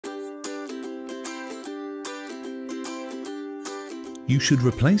You should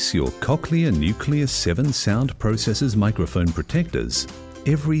replace your Cochlear Nucleus 7 sound processors microphone protectors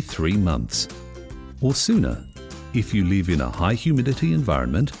every 3 months, or sooner if you live in a high humidity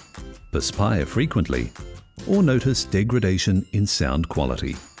environment, perspire frequently, or notice degradation in sound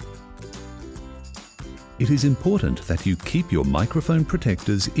quality. It is important that you keep your microphone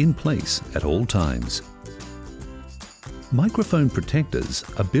protectors in place at all times. Microphone protectors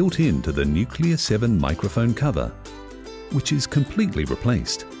are built into the Nucleus 7 microphone cover, which is completely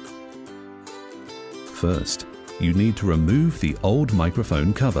replaced. First, you need to remove the old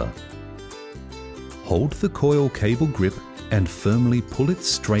microphone cover. Hold the coil cable grip and firmly pull it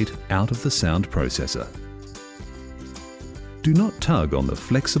straight out of the sound processor. Do not tug on the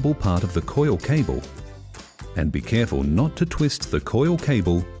flexible part of the coil cable, and be careful not to twist the coil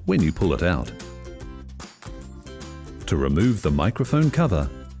cable when you pull it out. To remove the microphone cover,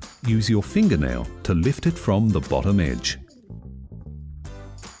 use your fingernail to lift it from the bottom edge.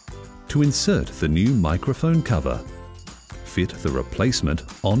 To insert the new microphone cover, fit the replacement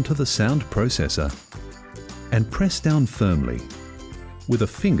onto the sound processor and press down firmly with a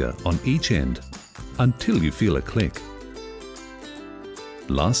finger on each end until you feel a click.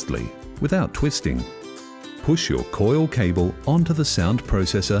 Lastly, without twisting, push your coil cable onto the sound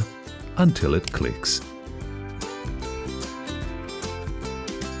processor until it clicks.